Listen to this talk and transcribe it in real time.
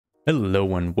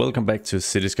Hello and welcome back to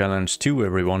City Skylines 2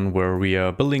 everyone, where we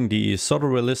are building the sort of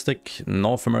realistic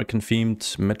North American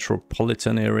themed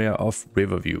metropolitan area of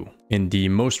Riverview. In the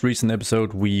most recent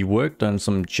episode we worked on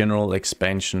some general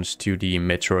expansions to the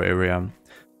metro area.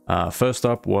 First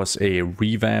up was a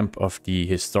revamp of the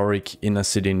historic inner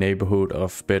city neighborhood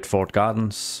of Bedford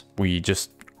Gardens. We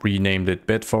just renamed it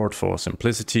Bedford for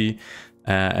simplicity.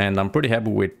 And I'm pretty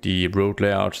happy with the road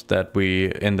layout that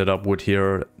we ended up with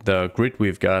here. The grid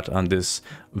we've got on this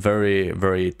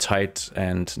very tight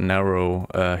and narrow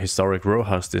historic row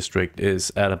house district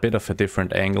is at a bit of a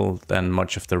different angle than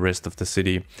much of the rest of the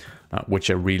city,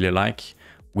 which I really like.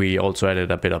 We also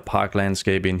added a bit of park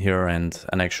landscape in here and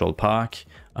an actual park,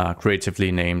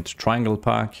 creatively named Triangle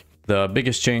Park. The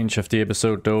biggest change of the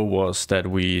episode though was that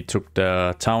we took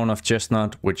the town of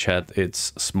Chestnut, which had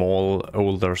its small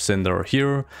older center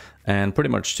here, and pretty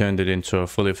much turned it into a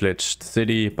fully fledged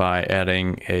city by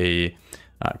adding a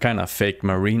kind of fake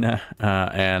marina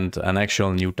and an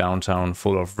actual new downtown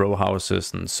full of row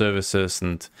houses and services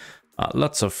and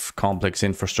lots of complex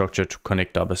infrastructure to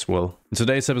connect up as well. In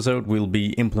today's episode we'll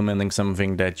be implementing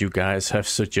something that you guys have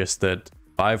suggested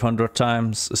 500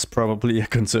 times is probably a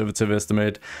conservative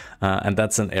estimate, and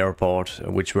that's an airport,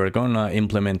 which we're gonna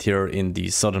implement here in the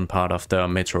southern part of the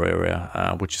metro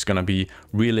area, which is gonna be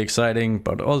really exciting,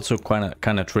 but also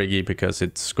kind of tricky because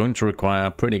it's going to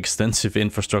require pretty extensive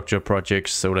infrastructure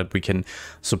projects so that we can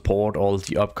support all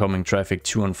the upcoming traffic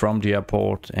to and from the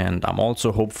airport. And I'm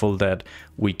also hopeful that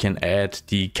we can add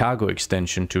the cargo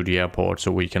extension to the airport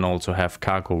so we can also have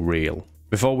cargo rail.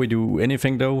 Before we do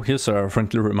anything though, here's a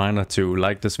friendly reminder to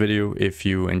like this video if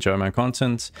you enjoy my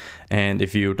content, and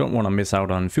if you don't want to miss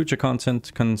out on future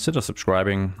content, consider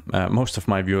subscribing. Most of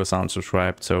my viewers aren't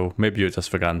subscribed, so maybe you just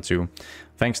forgotten to.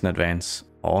 Thanks in advance.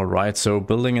 Alright, so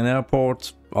building an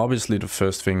airport, obviously the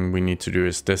first thing we need to do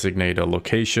is designate a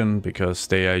location, because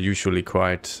they are usually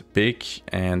quite big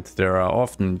and there are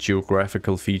often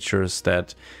geographical features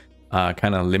that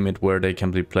kind of limit where they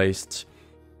can be placed.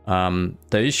 The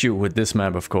issue with this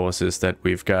map, of course, is that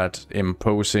we've got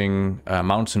imposing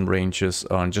mountain ranges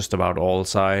on just about all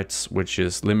sides, which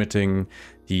is limiting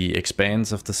the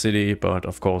expanse of the city, but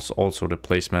of course also the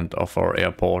placement of our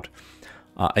airport.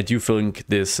 I do think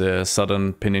this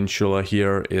southern peninsula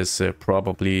here is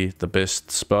probably the best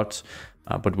spot,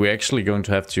 but we're actually going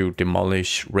to have to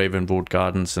demolish Ravenwood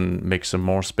Gardens and make some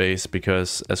more space,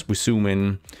 because as we zoom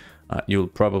in, you'll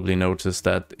probably notice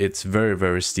that it's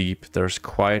very steep. There's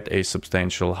quite a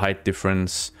substantial height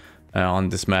difference on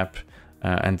this map,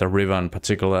 and the river in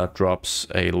particular drops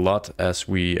a lot as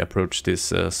we approach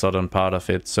this southern part of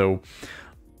it. So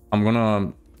I'm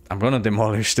gonna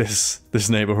demolish this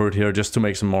neighborhood here just to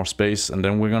make some more space, and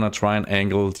then we're gonna try and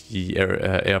angle the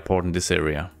airport in this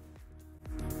area.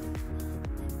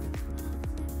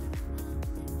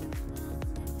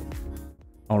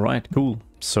 All right, cool.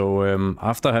 So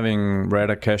after having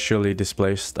rather casually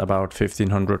displaced about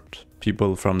 1,500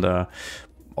 people from the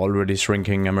already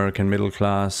shrinking American middle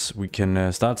class, we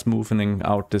can start smoothing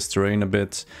out this terrain a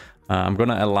bit. I'm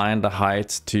gonna align the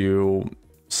height to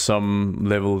some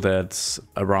level that's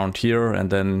around here, and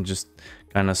then just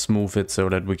kind of smooth it so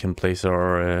that we can place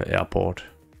our airport.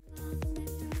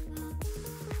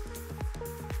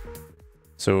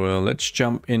 So let's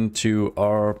jump into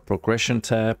our progression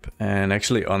tab and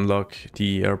actually unlock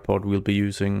the airport we'll be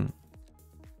using.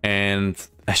 And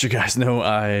as you guys know,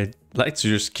 I like to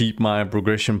just keep my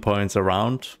progression points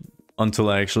around until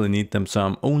I actually need them. So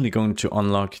I'm only going to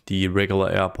unlock the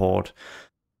regular airport,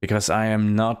 because I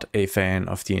am not a fan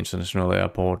of the international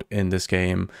airport in this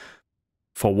game.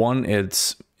 For one,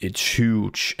 it's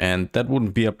huge, and that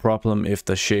wouldn't be a problem if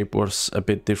the shape was a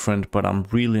bit different, but I'm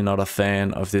really not a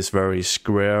fan of this very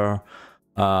square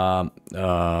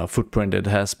footprint it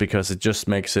has, because it just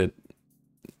makes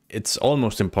it's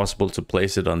almost impossible to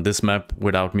place it on this map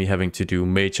without me having to do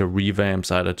major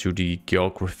revamps either to the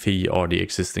geography or the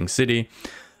existing city.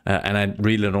 And I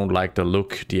really don't like the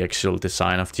look, the actual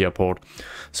design of the airport.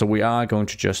 So we are going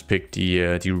to just pick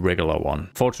the regular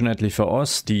one. Fortunately for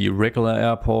us, the regular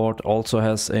airport also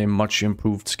has a much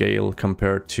improved scale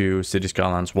compared to City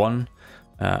Skylines 1.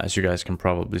 As you guys can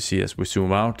probably see as we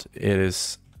zoom out,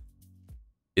 it's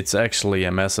actually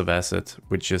a massive asset,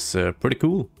 which is pretty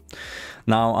cool.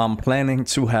 Now I'm planning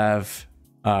to have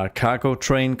a cargo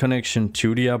train connection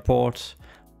to the airport,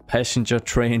 passenger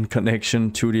train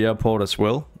connection to the airport as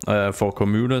well, for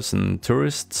commuters and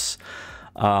tourists.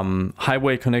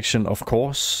 Highway connection, of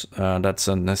course, that's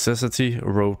a necessity. A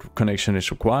road connection is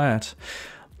required.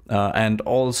 And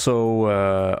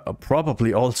also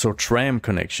probably also tram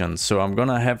connections. So I'm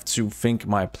gonna have to think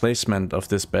my placement of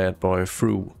this bad boy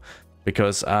through.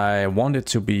 because I want it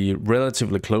to be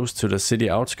relatively close to the city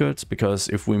outskirts, because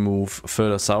if we move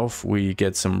further south we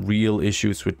get some real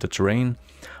issues with the terrain.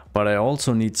 But I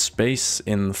also need space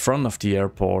in front of the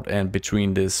airport and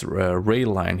between this rail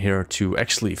line here to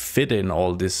actually fit in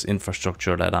all this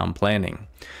infrastructure that I'm planning.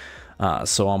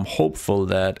 So I'm hopeful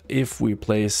that if we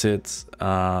place it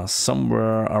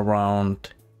somewhere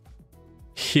around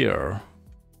here,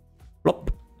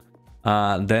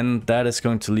 then that is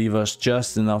going to leave us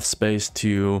just enough space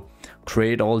to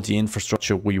create all the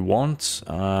infrastructure we want,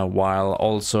 while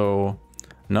also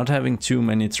not having too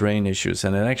many terrain issues.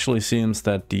 And it actually seems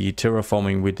that the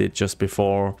terraforming we did just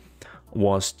before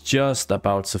was just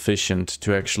about sufficient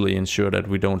to actually ensure that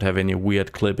we don't have any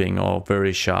weird clipping or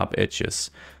very sharp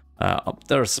edges.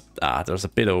 There's a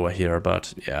bit over here,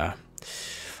 but yeah,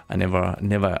 I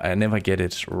never get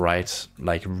it right,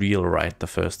 like real right the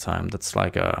first time. That's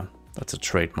a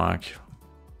trademark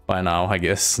by now, I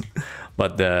guess.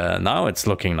 But now it's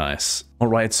looking nice.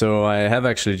 Alright, so I have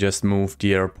actually just moved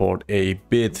the airport a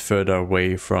bit further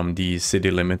away from the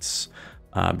city limits,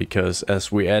 because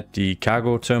as we add the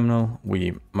cargo terminal,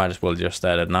 we might as well just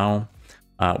add it now.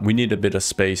 We need a bit of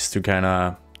space to kind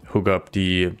of hook up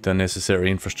the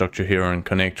necessary infrastructure here and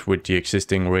connect with the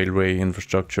existing railway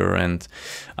infrastructure. And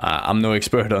I'm no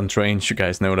expert on trains, you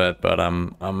guys know that, but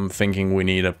I'm thinking we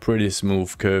need a pretty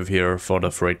smooth curve here for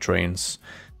the freight trains.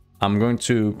 I'm going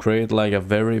to create like a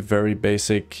very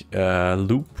basic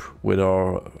loop with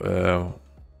our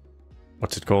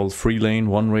what's it called, 3-lane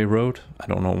one-way road. I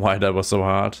don't know why that was so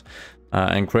hard.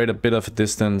 And create a bit of a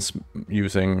distance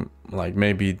using like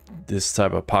maybe this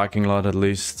type of parking lot at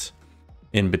least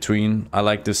in between. I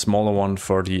like this smaller one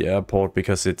for the airport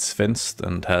because it's fenced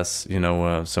and has, you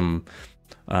know, some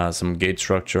gate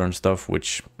structure and stuff,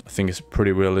 which I think is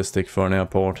pretty realistic for an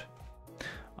airport.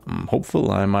 I'm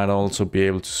hopeful I might also be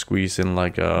able to squeeze in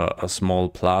like a small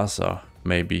plaza,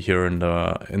 maybe here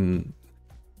in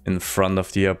front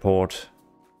of the airport.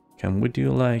 Can we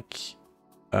do like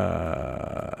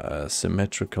a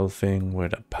symmetrical thing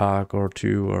with a park or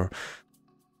two, or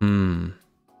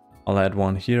I'll add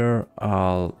one here.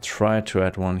 I'll try to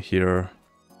add one here.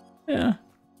 Yeah,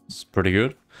 it's pretty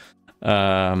good.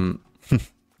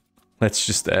 Let's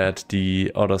just add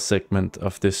the other segment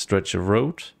of this stretch of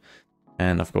road.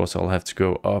 And of course I'll have to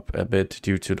go up a bit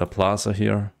due to the plaza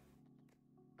here.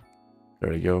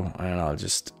 There we go. And I'll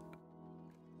just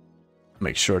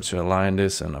make sure to align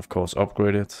this and of course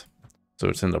upgrade it so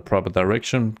it's in the proper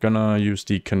direction. Gonna use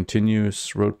the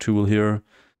continuous road tool here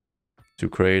to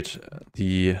create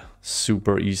the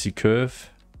super easy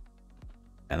curve.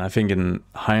 And I think in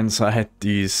hindsight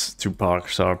these two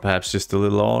parks are perhaps just a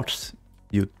little odd.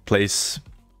 You'd place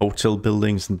hotel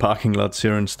buildings and parking lots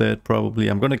here instead, probably.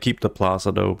 I'm gonna keep the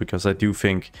plaza though, because I do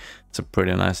think it's a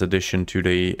pretty nice addition to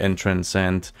the entrance,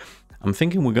 and I'm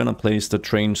thinking we're gonna place the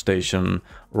train station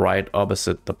right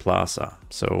opposite the plaza.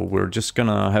 So we're just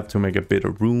gonna have to make a bit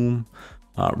of room,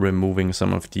 removing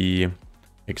some of the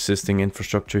existing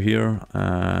infrastructure here,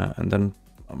 and then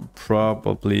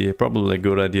probably a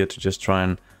good idea to just try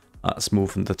and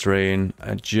smoothen the terrain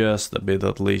just a bit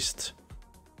at least.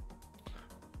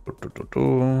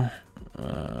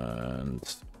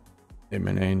 And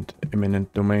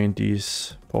eminent domain,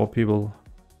 these poor people.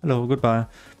 Hello, goodbye.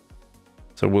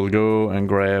 So we'll go and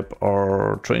grab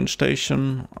our train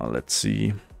station. Let's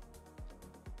see.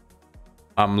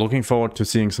 I'm looking forward to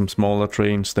seeing some smaller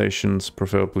train stations,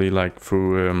 preferably like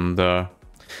through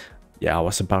yeah, I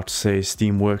was about to say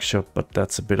Steam Workshop, but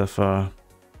that's a bit of a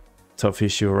tough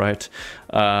issue, right?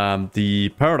 The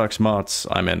Paradox mods,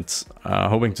 I meant,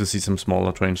 hoping to see some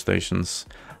smaller train stations,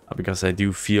 because I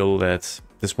do feel that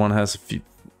this one has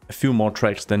a few more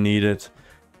tracks than needed.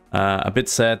 A bit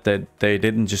sad that they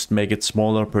didn't just make it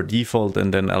smaller per default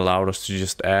and then allowed us to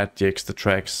just add the extra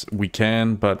tracks we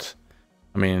can, but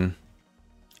I mean,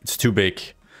 it's too big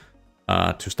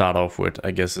to start off with, I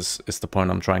guess is the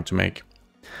point I'm trying to make.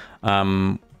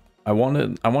 I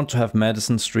want to have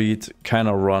Madison Street kind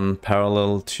of run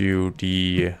parallel to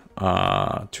the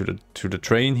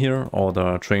train here, or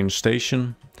the train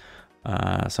station.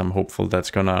 So I'm hopeful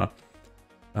that's gonna,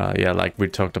 yeah, like we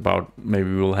talked about,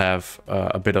 maybe we'll have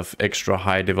a bit of extra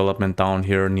high development down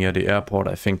here near the airport.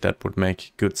 I think that would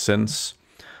make good sense.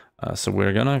 So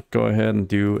we're gonna go ahead and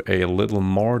do a little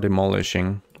more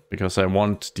demolishing, because I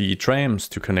want the trams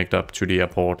to connect up to the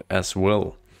airport as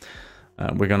well.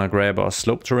 We're gonna grab our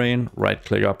slope terrain, right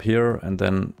click up here, and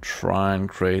then try and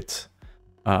create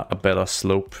a better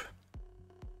slope.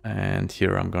 And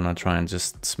here I'm gonna try and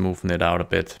just smoothen it out a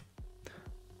bit.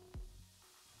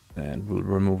 And we'll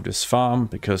remove this farm,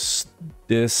 because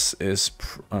this is,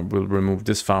 we'll remove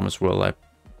this farm as well. I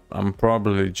I'm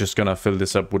probably just gonna fill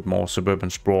this up with more suburban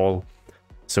sprawl,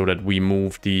 so that we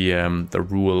move the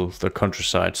rural, the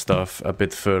countryside stuff a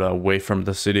bit further away from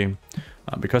the city,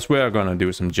 because we are gonna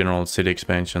do some general city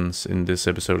expansions in this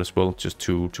episode as well, just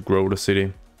to grow the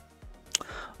city.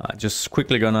 Just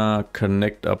quickly gonna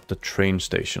connect up the train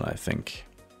station, I think.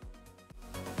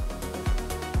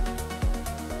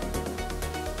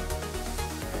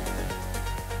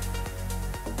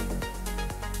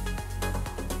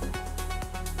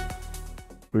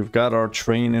 We've got our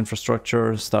train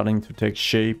infrastructure starting to take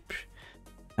shape,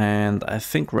 and I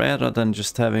think rather than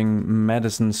just having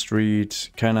Madison Street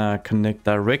kind of connect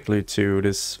directly to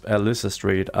this Alyssa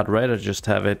Street, I'd rather just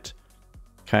have it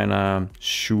kind of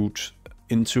shoot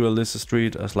into Alyssa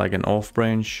Street as like an off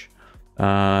branch.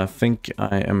 I think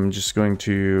I am just going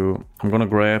to, I'm gonna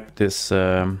grab this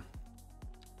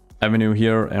avenue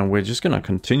here, and we're just gonna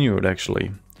continue it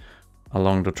actually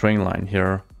along the train line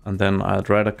here, and then I'd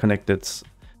rather connect it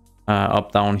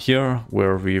up down here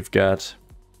where we've got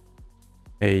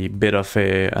a bit of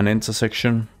an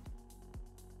intersection.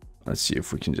 Let's see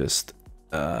if we can just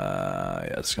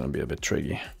yeah, it's gonna be a bit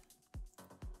tricky.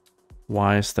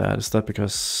 Why is that? Is that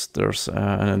because there's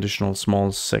an additional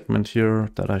small segment here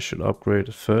that I should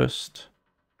upgrade first?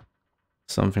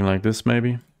 Something like this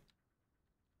maybe.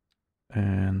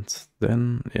 And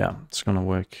then yeah, it's gonna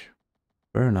work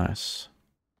very nice.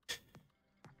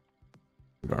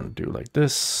 We're gonna do like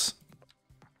this.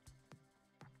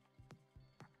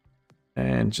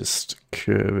 And just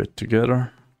curve it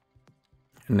together.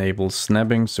 Enable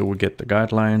snapping so we get the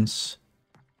guidelines.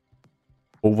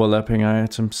 Overlapping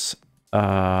items.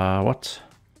 What?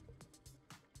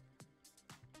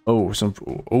 Oh,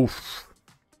 oh.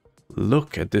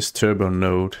 Look at this turbo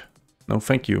node. No,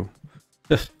 thank you.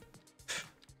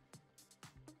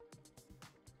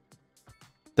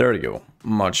 There you go.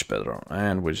 Much better.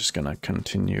 And we're just gonna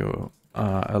continue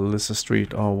Alyssa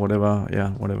Street or whatever.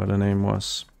 Yeah, whatever the name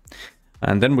was.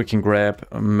 And then we can grab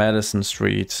Madison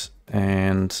Street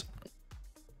and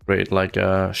create like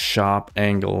a sharp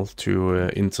angle to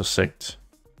intersect.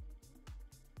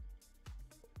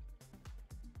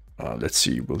 Let's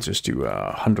see, we'll just do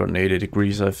 180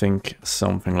 degrees, I think,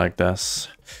 something like this.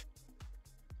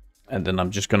 And then I'm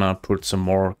just gonna put some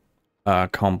more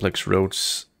complex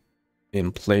roads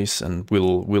in place, and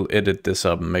we'll edit this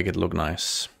up and make it look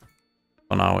nice.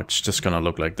 For now, it's just gonna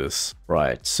look like this.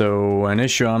 Right, so an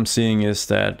issue I'm seeing is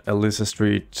that Alyssa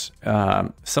Street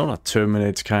sort of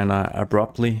terminates kind of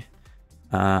abruptly.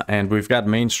 And we've got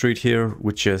Main Street here,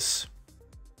 which is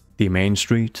the main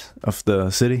street of the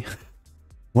city.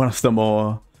 One of the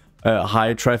more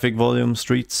high traffic volume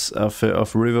streets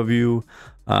of Riverview.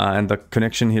 And the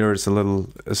connection here is a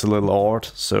little odd.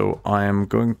 So I am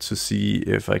going to see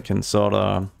if I can sort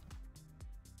of,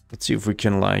 let's see if we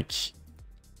can like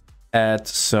add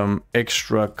some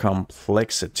extra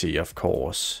complexity, of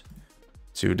course,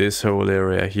 to this whole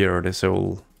area here, this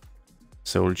whole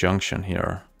junction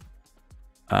here.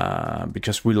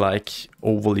 Because we like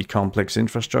overly complex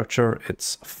infrastructure.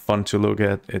 It's fun to look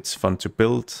at, it's fun to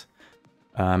build.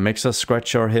 Makes us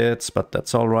scratch our heads, but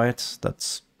that's all right.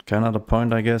 That's kind of the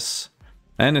point, I guess.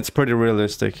 And it's pretty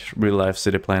realistic. Real life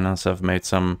city planners have made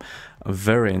some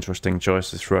very interesting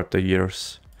choices throughout the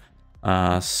years.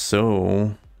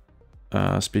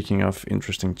 Speaking of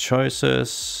interesting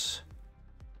choices,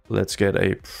 let's get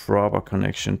a proper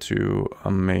connection to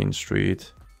a main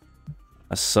street.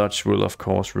 As such, we'll of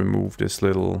course remove this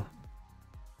little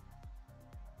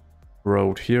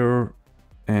road here.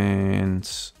 And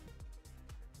is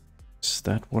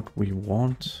that what we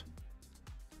want?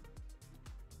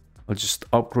 I'll just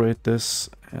upgrade this,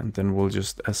 and then we'll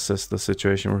just assess the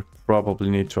situation. We probably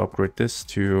need to upgrade this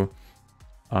to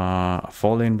a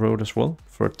 4-lane road as well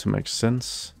for it to make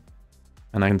sense.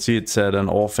 And I can see it's at an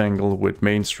off angle with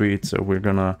Main Street, so we're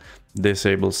gonna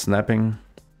disable snapping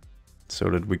so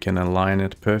that we can align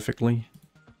it perfectly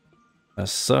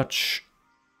as such.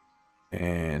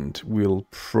 And we'll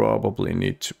probably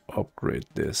need to upgrade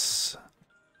this.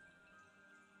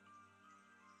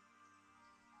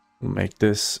 We'll make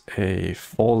this a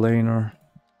 4-laner.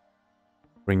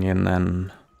 Bring in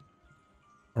a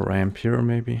ramp here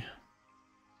maybe.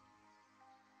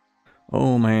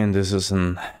 Oh man, this is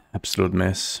an absolute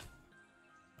mess.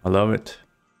 I love it.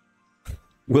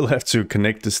 We'll have to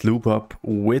connect this loop up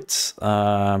with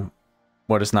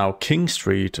what is now King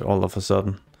Street all of a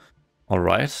sudden.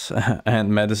 Alright,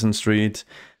 and Madison Street.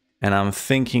 And I'm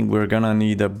thinking we're gonna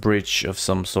need a bridge of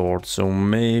some sort. So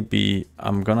maybe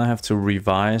I'm gonna have to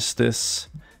revise this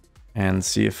and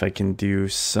see if I can do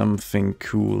something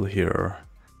cool here.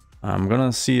 I'm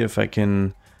gonna see if I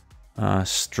can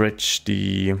stretch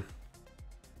the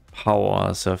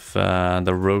powers of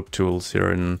the road tools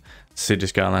here in City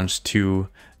Skylines 2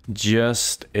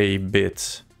 just a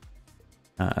bit.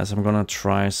 As I'm gonna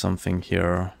try something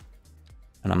here,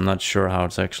 and I'm not sure how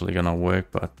it's actually gonna work,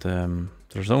 but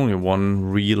there's only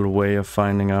one real way of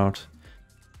finding out.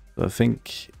 So I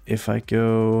think if I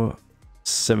go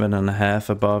 7.5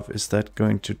 above, is that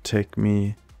going to take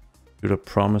me to the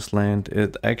promised land?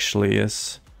 It actually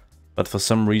is, but for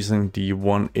some reason the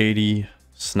 180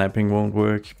 snapping won't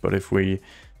work. But if we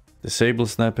disable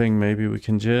snapping, maybe we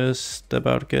can just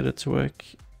about get it to work.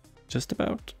 Just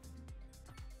about.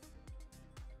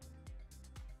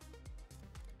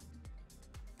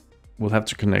 We'll have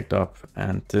to connect up,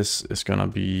 and this is gonna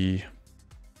be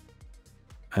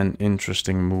an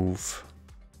interesting move,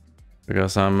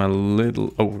 because I'm a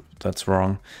little... oh, that's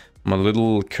wrong. I'm a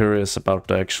little curious about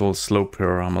the actual slope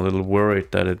here. I'm a little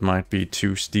worried that it might be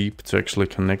too steep to actually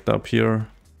connect up here.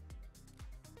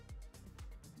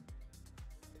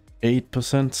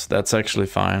 8%, that's actually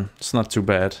fine. It's not too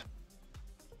bad.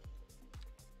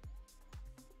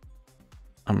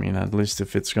 I mean, at least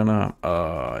if it's gonna...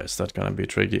 is that gonna be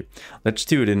tricky? Let's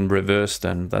do it in reverse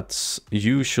then. That's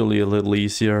usually a little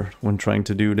easier when trying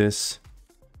to do this.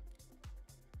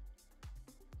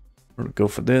 We'll go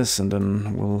for this, and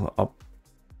then we'll up...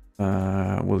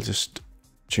 we'll just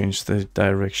change the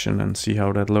direction and see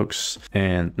how that looks.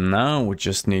 And now we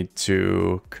just need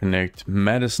to connect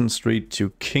Madison Street to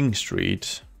King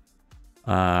Street.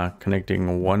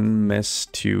 Connecting one mess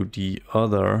to the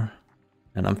other.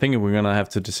 And I'm thinking we're gonna have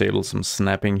to disable some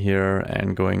snapping here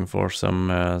and going for some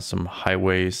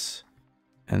highways.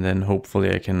 And then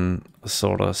hopefully I can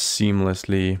sort of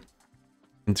seamlessly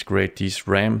integrate these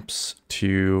ramps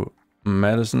to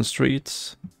Madison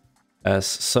Street as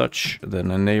such.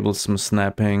 Then enable some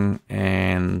snapping,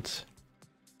 and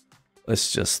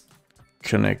let's just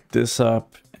connect this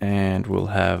up, and we'll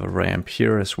have a ramp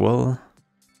here as well.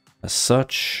 As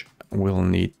such, we'll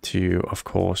need to, of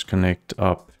course, connect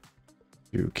up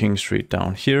to King Street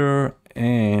down here,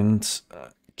 and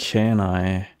can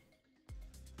I,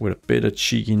 with a bit of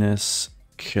cheekiness,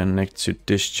 connect to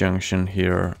this junction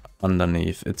here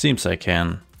underneath? It seems I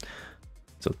can.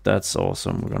 So that's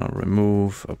awesome. We're gonna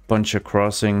remove a bunch of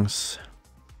crossings.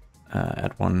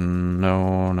 Add one,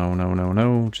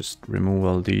 no, just remove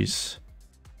all these.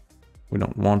 We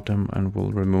don't want them, and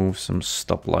we'll remove some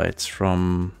stoplights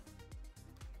from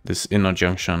this inner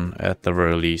junction at the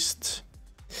very least.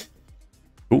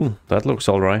 Cool, that looks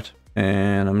all right.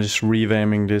 And I'm just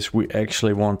revamping this. We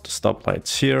actually want the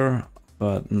stoplights here,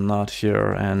 but not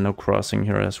here, and no crossing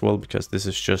here as well, because this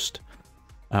is just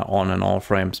on and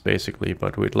off ramps basically.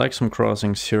 But we'd like some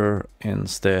crossings here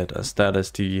instead, as that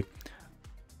is the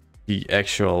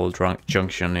actual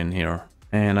junction in here.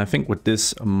 And I think with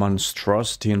this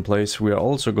monstrosity in place, we are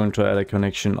also going to add a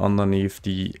connection underneath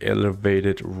the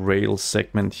elevated rail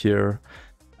segment here.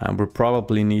 And we'll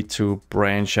probably need to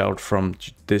branch out from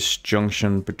this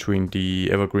junction between the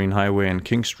Evergreen Highway and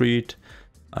King Street,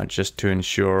 just to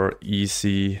ensure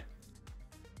easy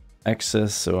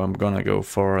access. So I'm gonna go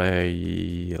for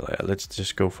a... let's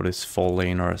just go for this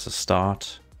 4-laner as a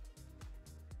start.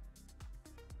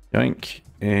 Yoink.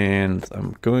 And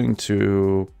I'm going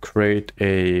to create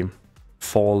a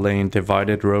 4-lane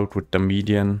divided road with the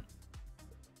median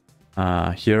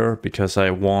here, because I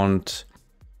want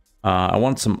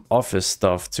some office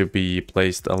stuff to be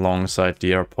placed alongside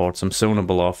the airport, some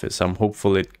zonable office. I'm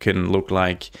hopeful it can look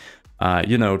like,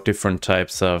 you know, different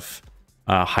types of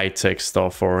high-tech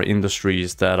stuff or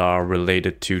industries that are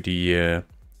related to the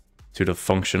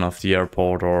function of the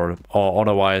airport, or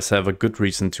otherwise have a good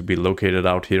reason to be located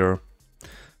out here.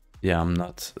 Yeah,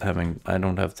 I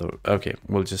don't have to... okay,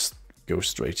 we'll just go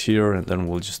straight here, and then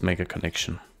we'll just make a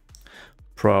connection.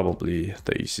 Probably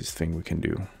the easiest thing we can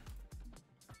do.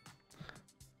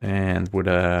 And with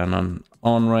an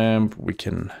on-ramp, we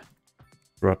can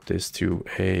drop this to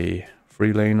a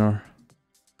 3-laner.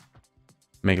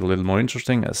 Make it a little more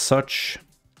interesting as such.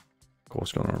 Of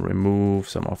course, gonna remove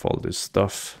some of all this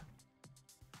stuff.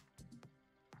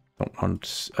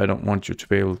 I don't want you to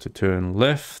be able to turn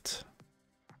left.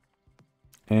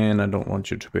 And I don't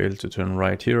want you to be able to turn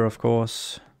right here, of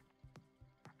course.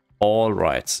 All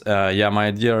right. Yeah, my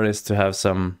idea is to have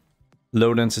some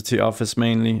low density office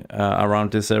mainly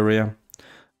around this area,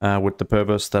 with the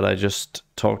purpose that I just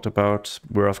talked about.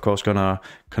 We're of course gonna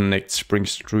connect Spring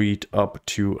Street up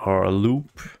to our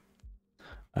loop,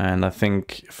 and I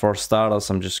think for starters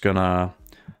I'm just gonna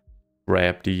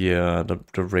grab the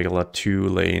regular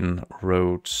 2-lane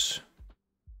roads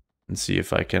and see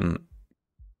if I can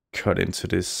cut into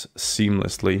this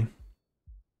seamlessly,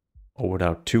 or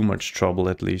without too much trouble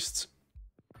at least.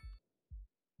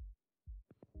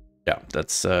 Yeah,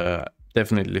 that's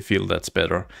definitely feel that's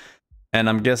better. And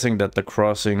I'm guessing that the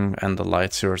crossing and the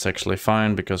lights here is actually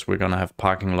fine because we're gonna have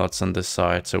parking lots on this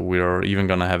side, so we're even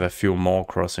gonna have a few more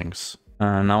crossings.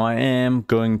 Now I am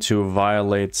going to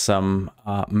violate some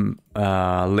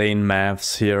lane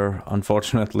maps here,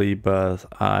 unfortunately, but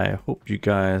I hope you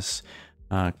guys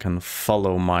can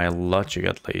follow my logic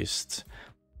at least.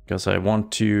 Because I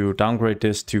want to downgrade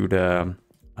this to the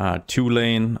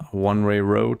 2-lane one-way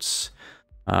roads,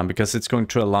 because it's going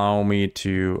to allow me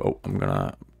to... Oh, I'm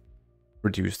gonna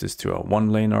reduce this to a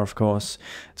 1-laner, of course.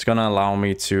 It's gonna allow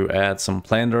me to add some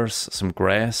planters, some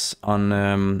grass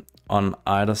on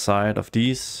either side of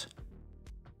these,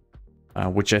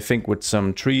 which I think with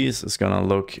some trees is gonna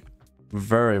look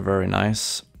very, very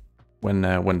nice when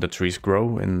the trees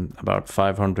grow in about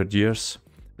 500 years.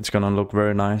 It's gonna look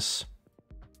very nice.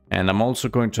 And I'm also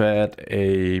going to add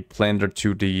a planter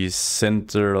to the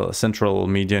central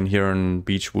median here in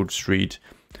Beechwood Street,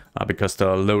 because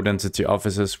the low density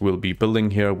offices will be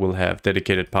building here will have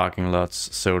dedicated parking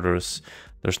lots, so there's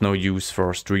no use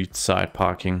for street side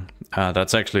parking.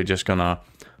 That's actually just gonna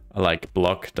like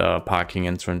block the parking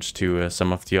entrance to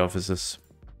some of the offices.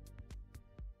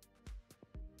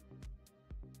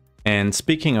 And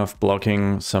speaking of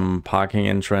blocking some parking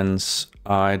entrance,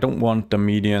 I don't want the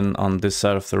median on this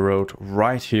side of the road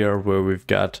right here where we've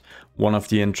got one of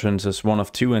the entrances, one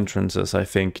of two entrances, I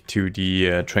think, to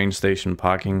the train station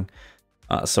parking.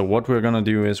 So what we're gonna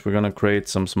do is we're gonna create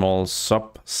some small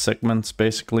sub segments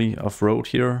basically of road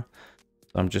here.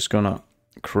 So I'm just gonna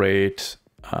create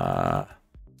a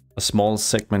small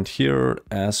segment here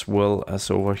as well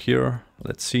as over here.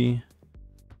 Let's see.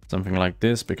 Something like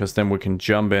this, because then we can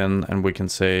jump in and we can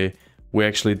say we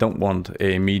actually don't want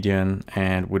a median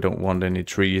and we don't want any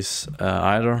trees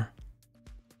either.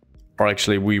 Or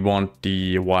actually we want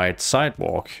the wide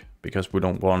sidewalk because we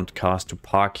don't want cars to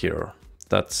park here.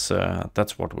 That's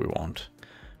what we want.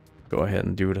 Go ahead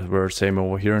and do the very same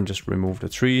over here and just remove the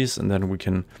trees, and then we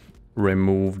can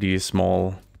remove these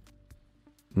small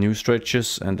new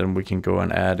stretches, and then we can go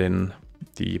and add in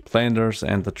the planters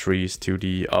and the trees to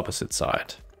the opposite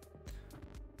side.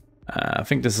 I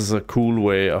think this is a cool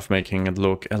way of making it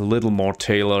look a little more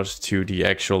tailored to the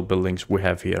actual buildings we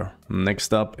have here.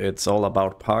 Next up, it's all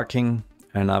about parking,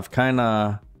 and I've kind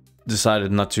of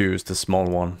decided not to use the small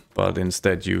one, but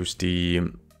instead use the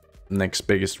next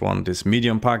biggest one, this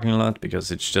medium parking lot,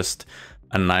 because it's just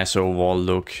a nice overall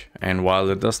look. And while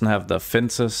it doesn't have the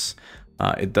fences,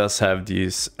 it does have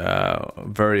these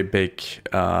very big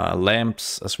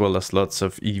lamps, as well as lots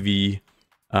of EV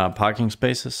parking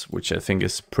spaces, which I think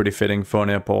is pretty fitting for an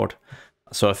airport.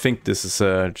 So I think this is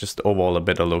just overall a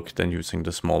better look than using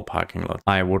the small parking lot.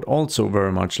 I would also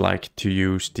very much like to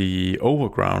use the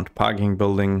overground parking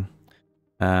building,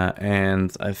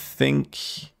 and I think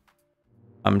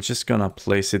I'm just gonna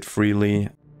place it freely.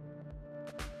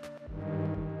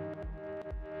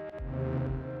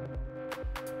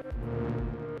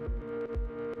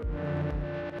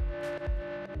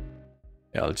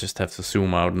 Yeah, I'll just have to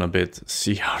zoom out in a bit,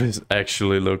 see how this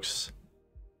actually looks.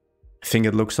 I think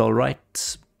it looks all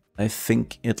right. I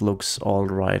think it looks all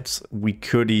right. We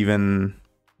could even,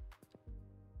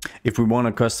 if we want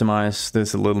to customize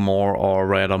this a little more, or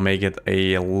rather make it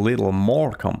a little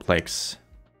more complex,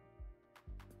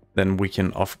 then we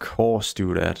can of course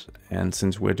do that. And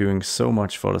since we're doing so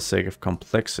much for the sake of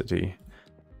complexity,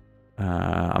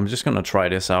 I'm just gonna try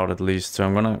this out at least. So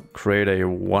I'm gonna create a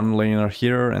 1-laner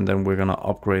here, and then we're gonna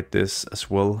upgrade this as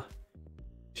well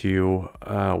to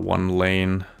 1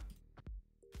 lane.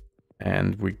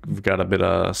 And we've got a bit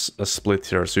of a split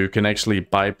here, so you can actually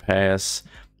bypass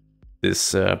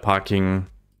this parking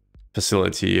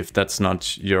facility if that's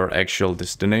not your actual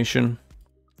destination.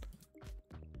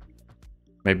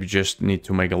 Maybe you just need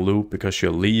to make a loop because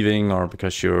you're leaving, or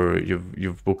because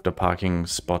you've booked a parking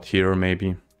spot here,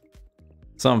 maybe.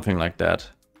 Something like that.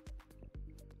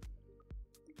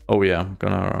 Oh yeah, I'm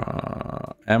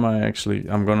gonna...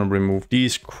 I'm gonna remove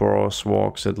these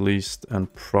crosswalks at least,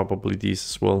 and probably these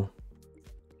as well.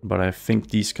 But I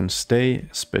think these can stay,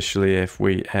 especially if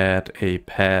we add a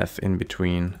path in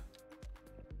between.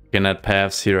 We can add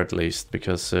paths here at least,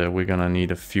 because we're gonna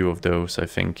need a few of those, I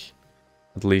think.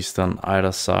 At least on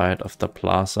either side of the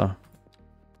plaza.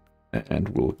 And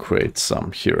we'll create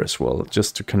some here as well,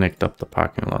 just to connect up the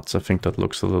parking lots. I think that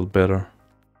looks a little better.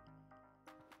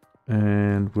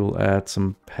 And we'll add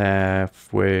some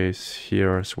pathways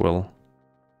here as well.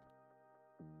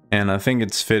 And I think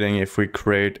it's fitting if we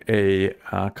create a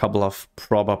couple of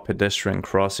proper pedestrian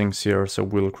crossings here. So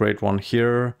we'll create one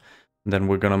here, then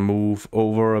we're gonna move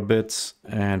over a bit,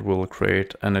 and we'll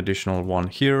create an additional one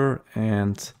here,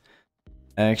 and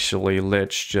Actually,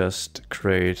 let's just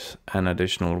create an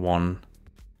additional one.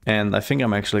 And I think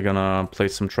I'm actually gonna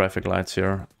place some traffic lights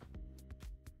here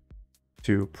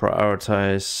to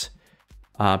prioritize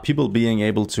people being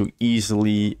able to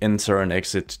easily enter and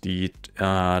exit the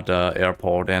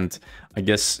airport. And I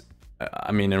guess,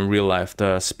 I mean, in real life,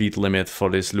 the speed limit for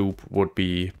this loop would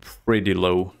be pretty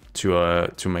low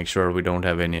to make sure we don't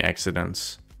have any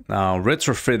accidents. Now,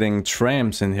 retrofitting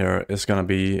trams in here is gonna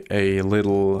be a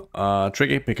little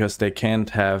tricky because they can't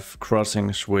have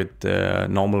crossings with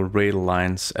normal rail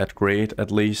lines at grade,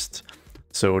 at least.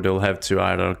 So they'll have to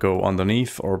either go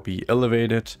underneath or be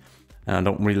elevated. And I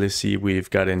don't really see we've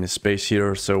got any space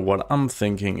here. So what I'm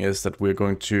thinking is that we're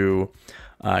going to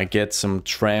get some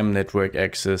tram network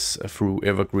access through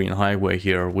Evergreen Highway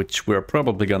here, which we're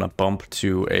probably gonna bump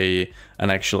to an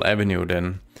actual avenue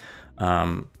then.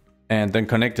 And then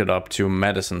connect it up to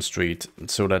Madison Street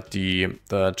so that the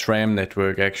tram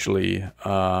network actually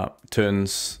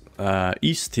turns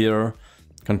east here,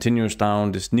 continues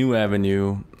down this new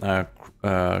avenue,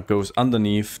 goes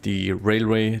underneath the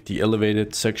railway, the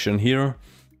elevated section here,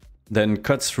 then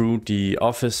cuts through the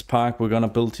office park we're gonna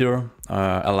build here,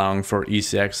 allowing for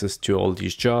easy access to all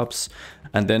these jobs,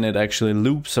 and then it actually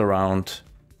loops around.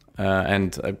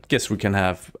 And I guess we can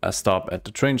have a stop at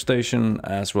the train station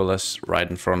as well as right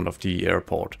in front of the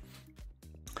airport.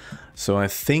 So I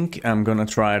think I'm gonna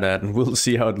try that and we'll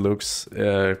see how it looks.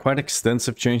 Quite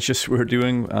extensive changes we're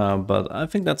doing, but I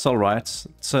think that's all right.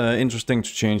 It's interesting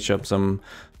to change up some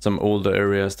older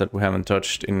areas that we haven't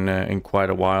touched in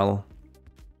quite a while.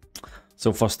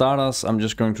 So for starters, I'm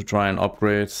just going to try and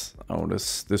upgrade. Oh,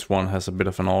 this one has a bit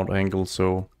of an odd angle,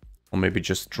 so I'll maybe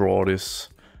just draw this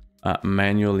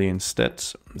manually instead.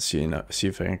 See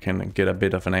if I can get a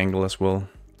bit of an angle as well.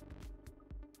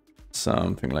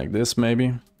 Something like this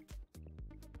maybe.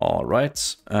 All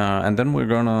right, and then we're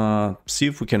gonna see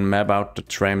if we can map out the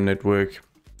tram network.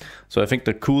 So I think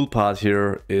the cool part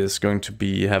here is going to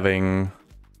be having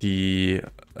the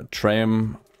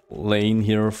tram lane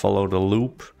here follow the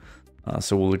loop.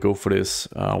 So we'll go for this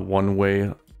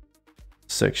one-way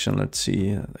section. Let's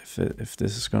see if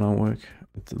this is gonna work.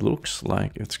 It looks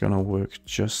like it's gonna work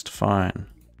just fine.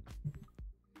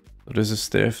 So this is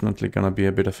definitely gonna be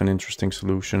a bit of an interesting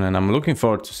solution, and I'm looking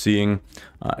forward to seeing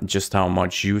just how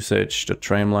much usage the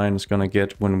tram line is gonna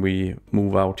get when we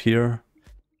move out here.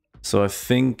 So I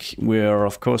think we're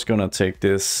of course gonna take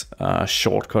this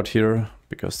shortcut here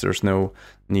because there's no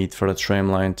need for the tram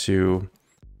line to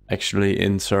actually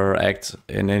interact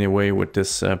in any way with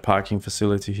this parking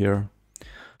facility here.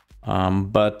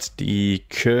 But the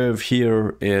curve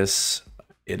here is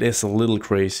a little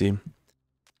crazy.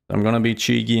 I'm gonna be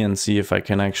cheeky and see if I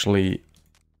can actually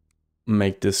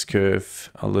make this curve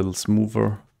a little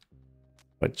smoother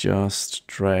by just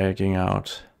dragging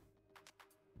out.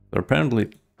 So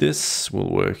apparently this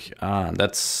will work.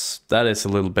 That is a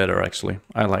little better actually.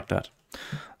 I like that.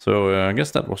 So I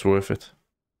guess that was worth it.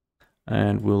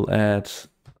 And we'll add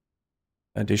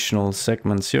additional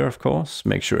segments here, of course,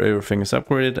 make sure everything is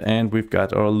upgraded, and we've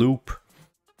got our loop.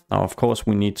 Now, of course,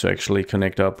 we need to actually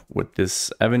connect up with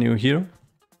this avenue here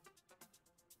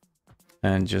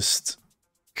and just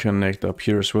connect up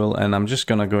here as well. And I'm just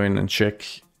gonna go in and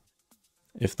check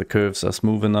if the curves are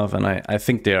smooth enough, and I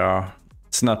think they are.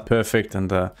 It's not perfect, and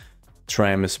the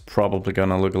tram is probably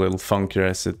gonna look a little funkier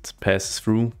as it passes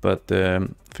through, but I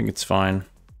think it's fine.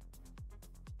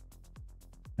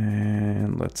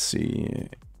 And let's see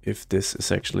if this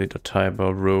is actually the type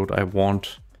of road I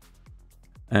want.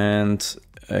 And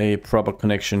a proper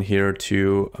connection here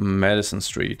to Madison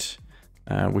Street,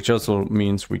 which also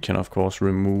means we can of course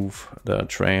remove the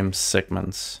tram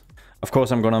segments. Of course,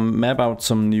 I'm gonna map out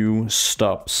some new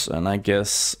stops, and I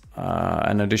guess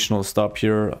an additional stop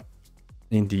here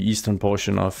in the eastern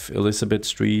portion of Elizabeth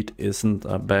Street isn't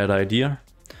a bad idea.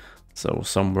 So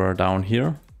somewhere down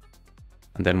here.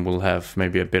 And then we'll have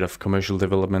maybe a bit of commercial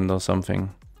development or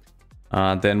something.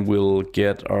 Then we'll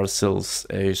get ourselves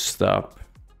a stop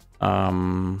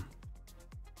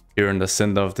here in the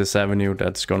center of this avenue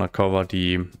that's gonna cover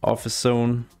the office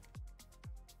zone.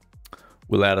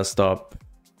 We'll add a stop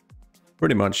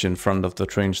pretty much in front of the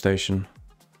train station.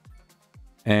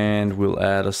 And we'll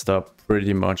add a stop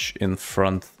pretty much in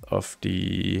front of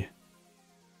the...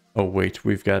 Oh wait,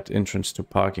 we've got entrance to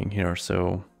parking here,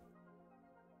 so...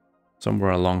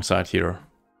 somewhere alongside here.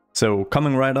 So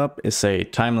coming right up is a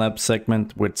time-lapse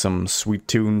segment with some sweet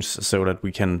tunes so that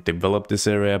we can develop this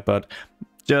area. But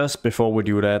just before we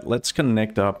do that, let's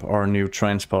connect up our new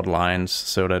transport lines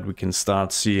so that we can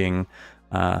start seeing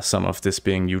some of this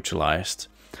being utilized.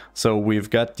 So we've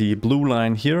got the blue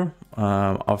line here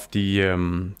of the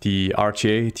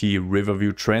RTA, the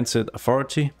Riverview Transit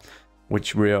Authority,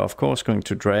 which we are of course going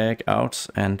to drag out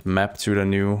and map to the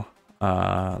new,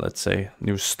 let's say,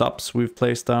 new stops we've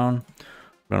placed down.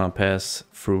 We're gonna pass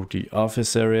through the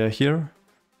office area here,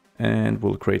 and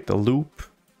we'll create the loop,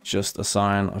 just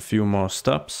assign a few more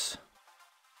stops.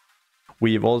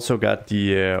 We've also got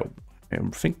the, I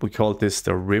think we called this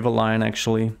the river line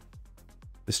actually.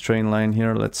 This train line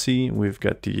here, let's see, we've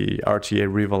got the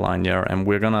RTA river line here, and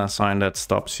we're gonna assign that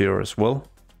stops here as well.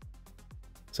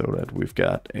 So that we've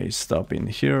got a stop in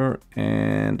here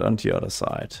and on the other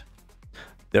side.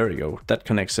 There we go, that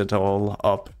connects it all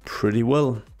up pretty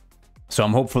well. So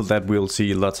I'm hopeful that we'll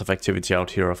see lots of activity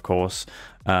out here, of course,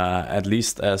 at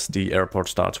least as the airport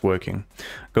starts working.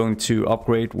 Going to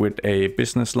upgrade with a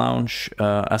business lounge,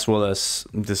 as well as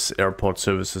this airport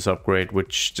services upgrade,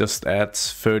 which just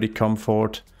adds 30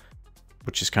 comfort,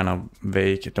 which is kind of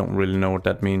vague. I don't really know what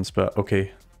that means, but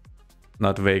okay.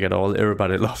 Not vague at all,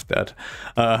 everybody loved that.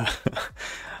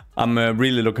 I'm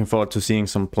really looking forward to seeing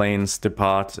some planes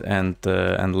depart and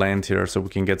land here, so we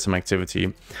can get some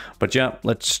activity. But yeah,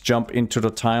 let's jump into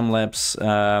the time lapse.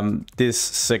 This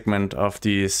segment of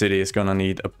the city is gonna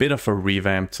need a bit of a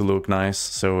revamp to look nice,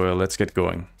 so let's get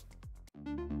going.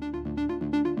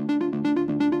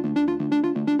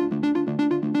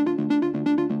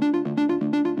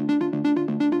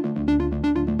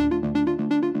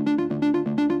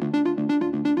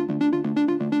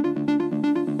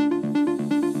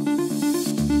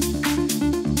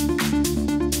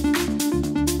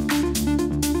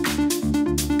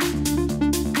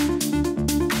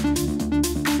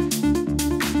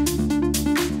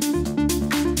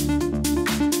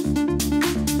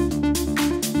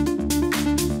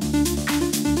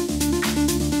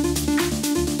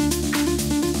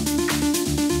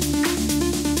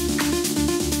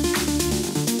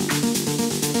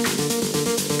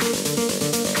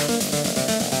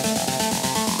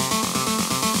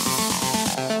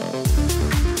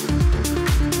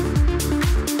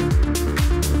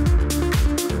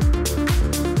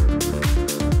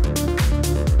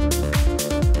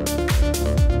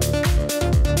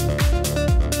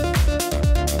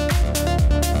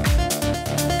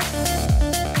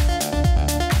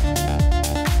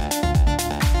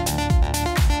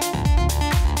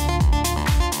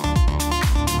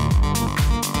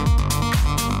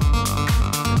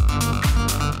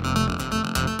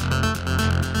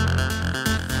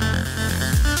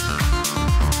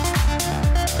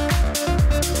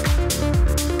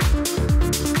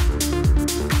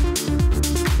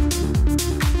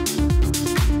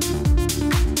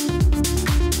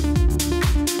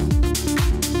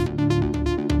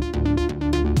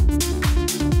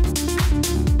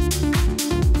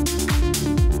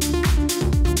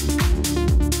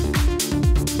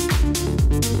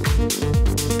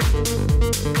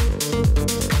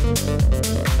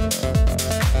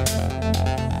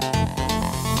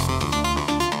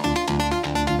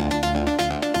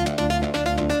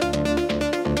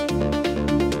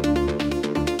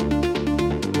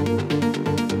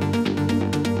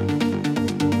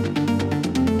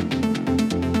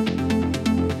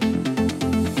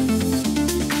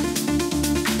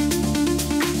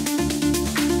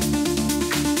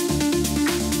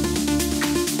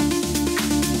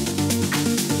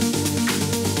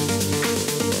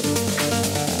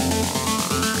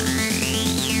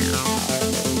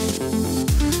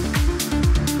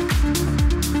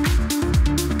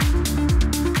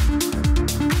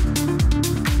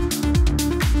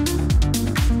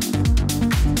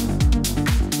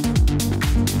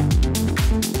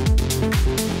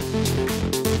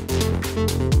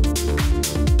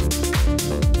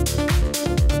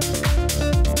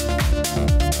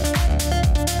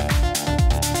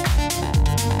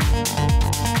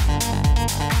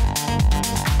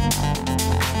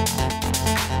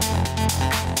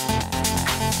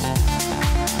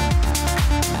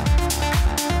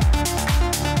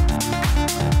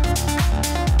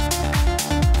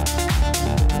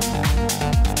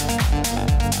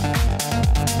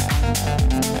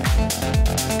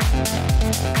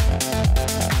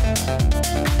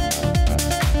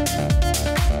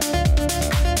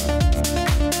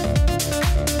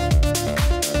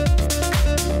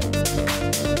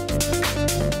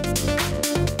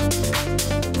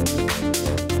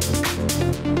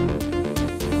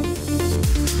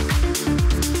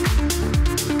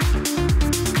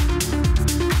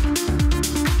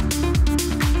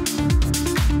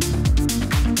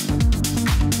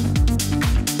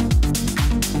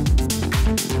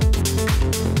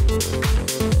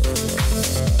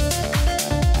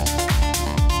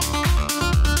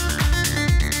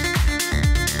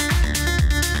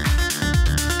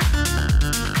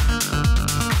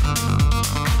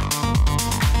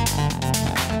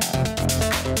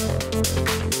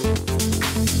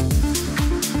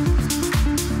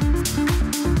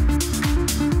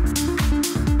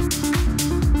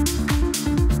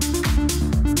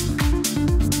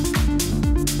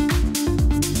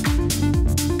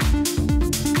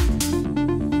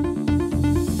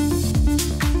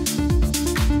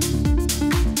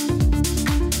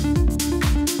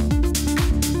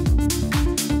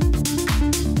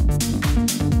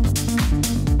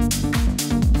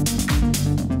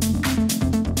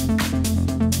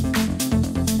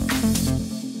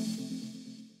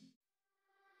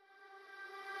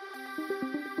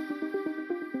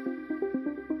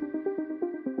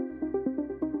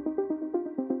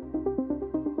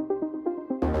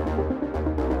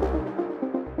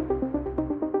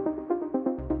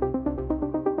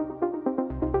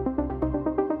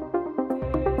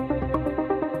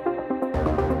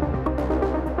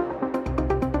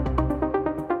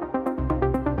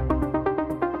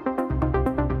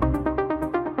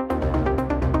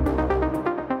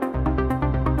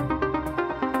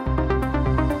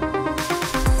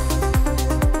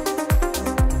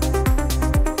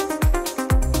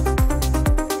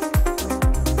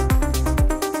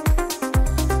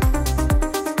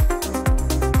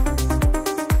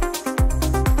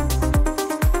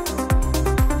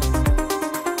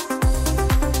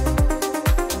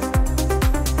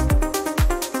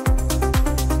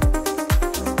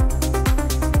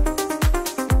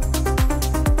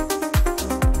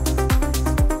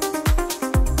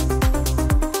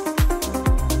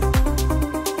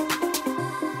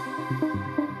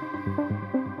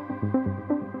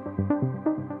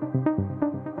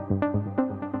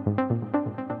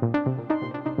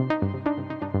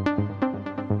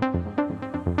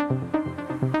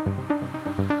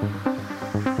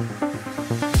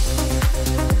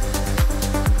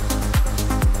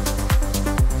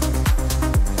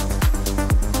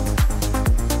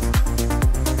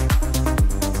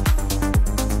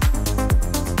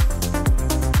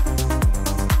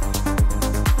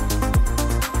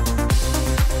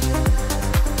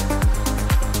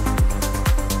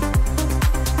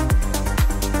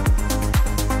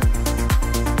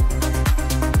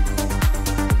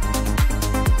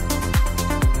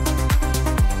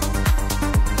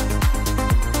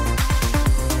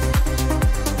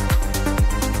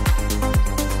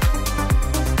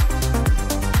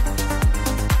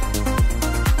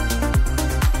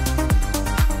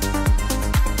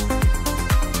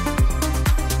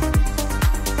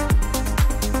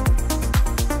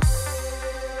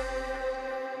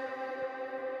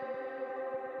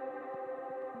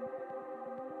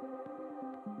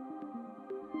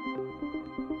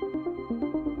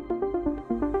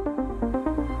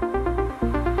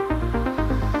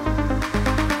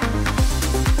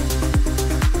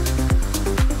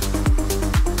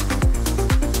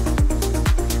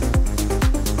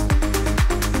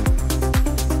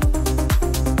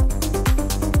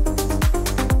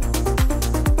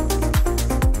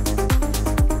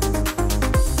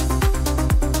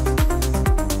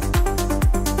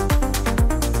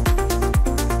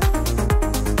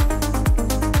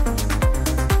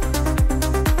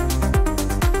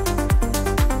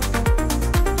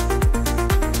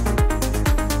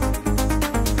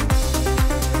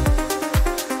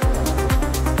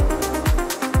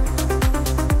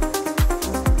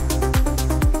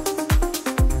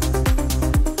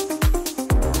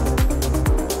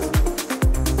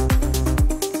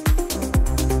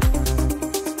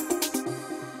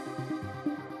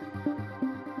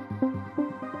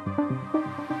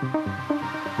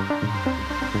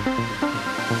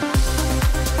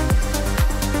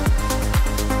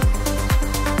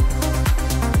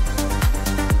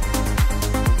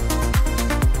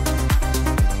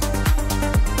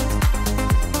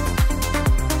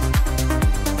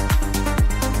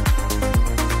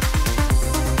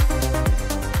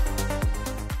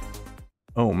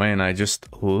 I just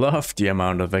love the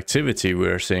amount of activity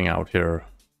we're seeing out here.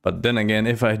 But then again,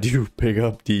 if I do pick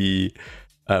up the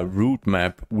route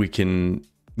map, we can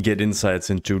get insights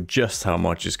into just how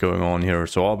much is going on here.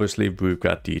 So obviously we've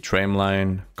got the tram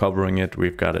line covering it,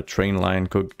 we've got a train line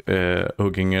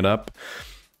hooking it up,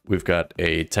 we've got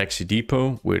a taxi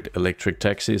depot with electric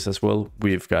taxis as well,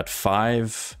 we've got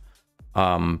 5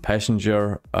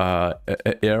 passenger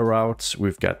air routes,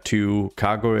 we've got 2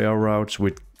 cargo air routes,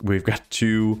 we've got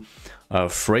 2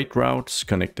 freight routes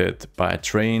connected by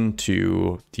train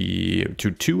to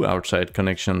 2 outside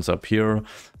connections up here.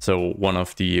 So one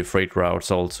of the freight routes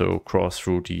also cross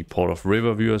through the port of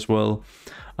Riverview as well.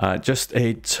 Just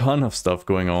a ton of stuff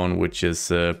going on, which is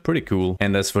pretty cool.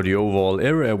 And as for the overall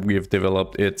area we've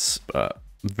developed, it's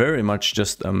very much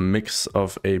just a mix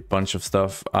of a bunch of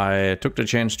stuff. I took the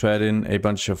chance to add in a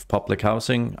bunch of public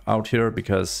housing out here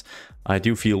because I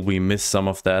do feel we miss some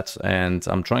of that, and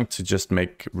I'm trying to just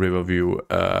make Riverview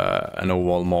an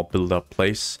overall more built-up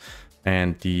place.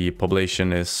 And the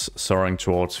population is soaring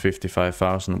towards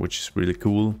 55,000, which is really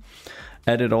cool.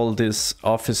 Added all this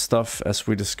office stuff as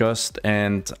we discussed,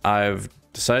 and I've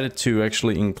decided to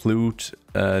actually include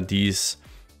these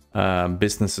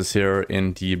businesses here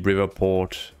in the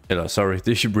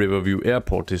the Riverview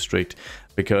Airport District,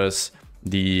 because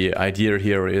the idea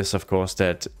here is, of course,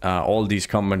 that all these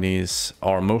companies,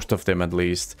 or most of them at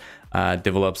least,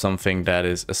 develop something that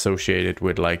is associated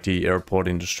with like the airport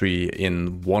industry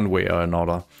in one way or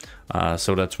another.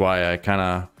 So that's why I kind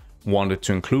of wanted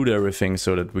to include everything,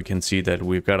 so that we can see that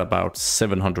we've got about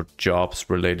 700 jobs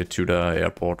related to the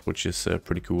airport, which is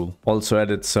pretty cool. Also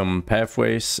added some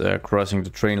pathways crossing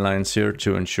the train lines here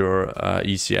to ensure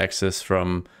easy access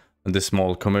from the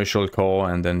small commercial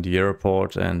core and then the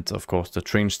airport, and of course the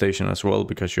train station as well,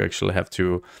 because you actually have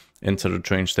to enter the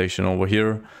train station over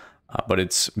here. But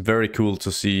it's very cool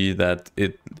to see that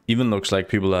it even looks like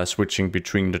people are switching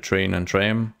between the train and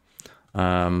tram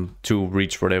to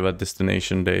reach whatever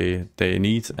destination they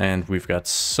need, and we've got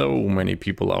so many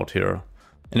people out here.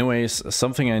 Anyways,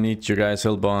 something I need you guys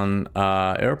help on.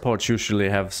 Airports usually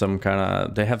have some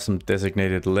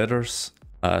designated letters,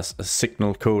 a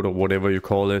signal code or whatever you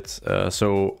call it.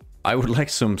 So I would like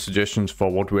some suggestions for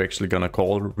what we're actually gonna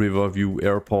call Riverview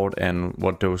Airport and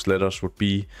what those letters would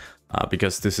be,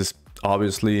 because this is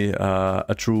obviously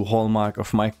a true hallmark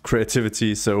of my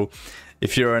creativity. So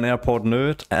if you're an airport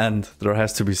nerd, and there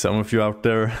has to be some of you out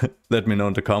there, let me know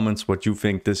in the comments what you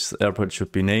think this airport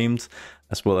should be named,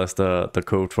 as well as the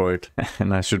code for it.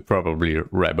 And I should probably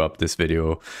wrap up this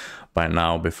video by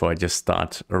now before I just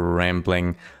start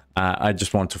rambling. I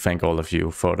just want to thank all of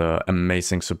you for the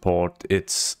amazing support.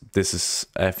 This is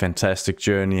a fantastic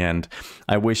journey, and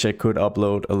I wish I could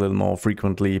upload a little more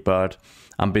frequently, but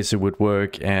I'm busy with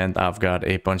work and I've got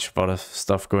a bunch of other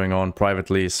stuff going on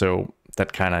privately, so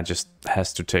that kind of just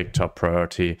has to take top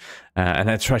priority.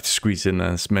 And I try to squeeze in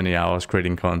as many hours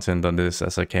creating content on this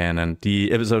as I can, and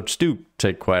the episodes do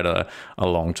take quite a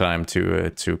long time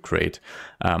to create.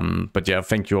 But yeah,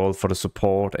 thank you all for the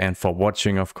support and for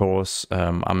watching, of course.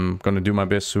 I'm gonna do my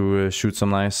best to shoot some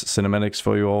nice cinematics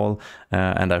for you all,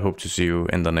 and I hope to see you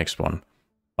in the next one.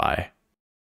 Bye.